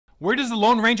Where does the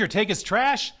Lone Ranger take his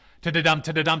trash? To-da-dum,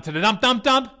 to-da-dum, to-da-dum, dump,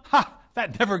 dump. Ha!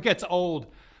 That never gets old.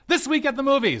 This week at the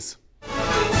movies. You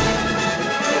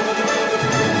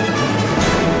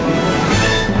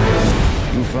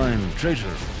find treasure.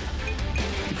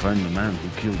 You find the man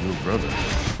who killed your brother.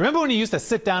 Remember when you used to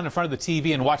sit down in front of the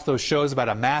TV and watch those shows about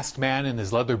a masked man in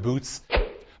his leather boots?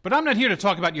 But I'm not here to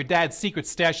talk about your dad's secret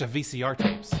stash of VCR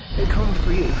tapes. They come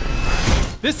for you.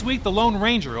 This week, The Lone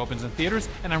Ranger opens in theaters,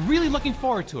 and I'm really looking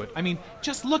forward to it. I mean,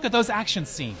 just look at those action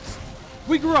scenes.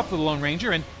 We grew up with The Lone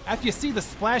Ranger, and after you see the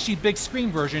splashy big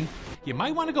screen version, you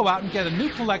might want to go out and get a new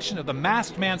collection of the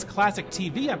Masked Man's classic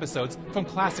TV episodes from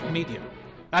Classic Media.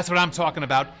 That's what I'm talking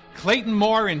about. Clayton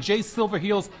Moore and Jay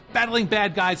Silverheels battling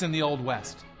bad guys in the Old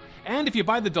West. And if you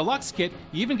buy the deluxe kit,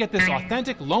 you even get this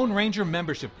authentic Lone Ranger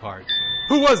membership card.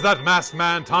 Who was that masked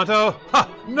man, Tonto? Ha!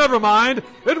 Never mind.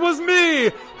 It was me!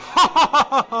 Ha ha ha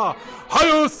ha ha!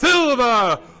 Hi-yo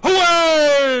Silver!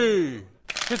 Away!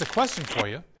 Here's a question for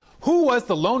you. Who was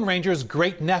the Lone Ranger's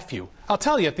great-nephew? I'll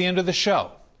tell you at the end of the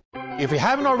show. If you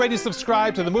haven't already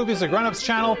subscribed to the Movies of Grownups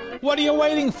channel, what are you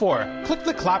waiting for? Click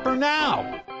the clapper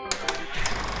now!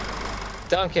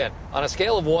 Duncan, on a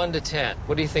scale of 1 to 10,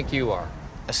 what do you think you are?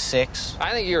 A 6.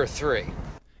 I think you're a 3.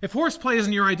 If horseplay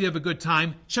isn't your idea of a good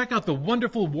time, check out the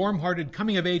wonderful, warm-hearted,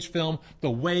 coming-of-age film,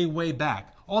 The Way, Way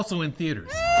Back, also in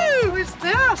theaters. Who is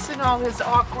this in all his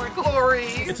awkward glory?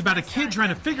 It's about a kid trying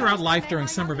to figure out life during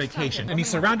summer vacation, and he's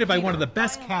surrounded by one of the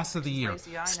best casts of the year.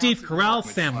 Steve Carell,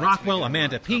 Sam Rockwell,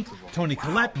 Amanda Peet, Toni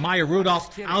Collette, Maya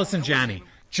Rudolph, Allison Janney.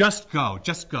 Just go,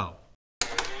 just go.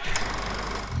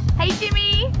 Hey,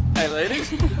 Jimmy. Hey,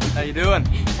 ladies. How you doing?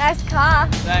 Nice car.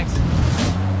 Thanks.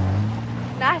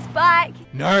 Nice bike.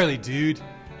 Gnarly, dude.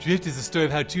 Drift is the story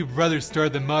of how two brothers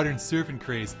started the modern surfing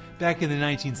craze back in the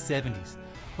 1970s.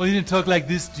 Well, they didn't talk like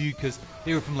this, dude, because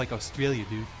they were from, like, Australia,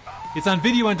 dude. It's on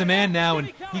video on demand now, and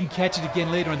you can catch it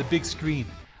again later on the big screen.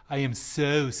 I am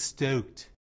so stoked.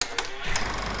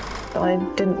 I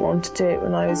didn't want to do it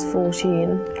when I was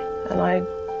 14, and I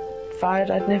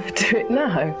vowed I'd never do it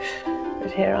now.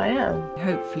 But here I am.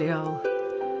 Hopefully I'll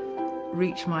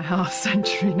reach my half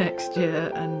century next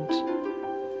year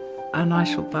and I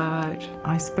shall bow out.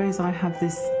 I suppose I have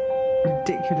this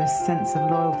ridiculous sense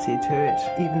of loyalty to it,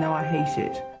 even though I hate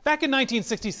it. Back in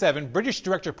 1967, British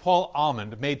director Paul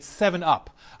Almond made 7 Up,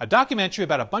 a documentary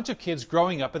about a bunch of kids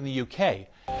growing up in the UK.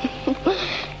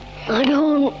 I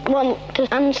don't want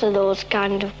to answer those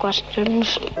kind of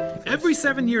questions. Every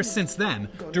 7 years since then,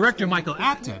 director Michael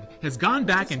Apted has gone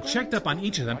back and checked up on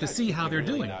each of them to see how they're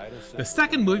doing. The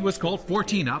second movie was called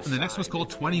 14 Up, and the next was called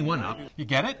 21 Up. You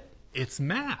get it? It's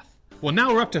math. Well,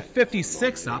 now we're up to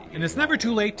 56 Up, and it's never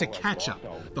too late to catch up.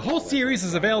 The whole series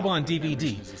is available on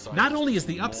DVD. Not only is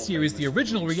the Up series the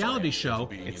original reality show,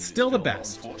 it's still the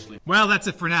best. Well, that's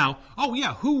it for now. Oh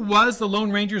yeah, who was the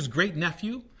Lone Ranger's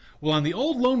great-nephew? Well, on the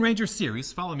old Lone Ranger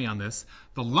series, follow me on this,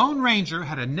 the Lone Ranger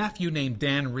had a nephew named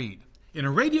Dan Reid. In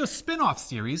a radio spin-off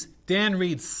series, Dan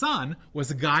Reid's son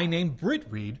was a guy named Britt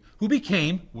Reid, who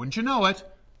became, wouldn't you know it,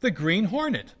 the Green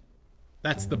Hornet.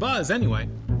 That's the buzz, anyway.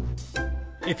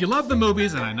 If you love the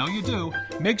movies, and I know you do,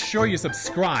 make sure you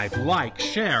subscribe, like,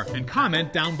 share, and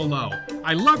comment down below.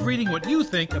 I love reading what you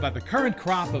think about the current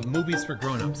crop of movies for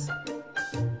grown-ups.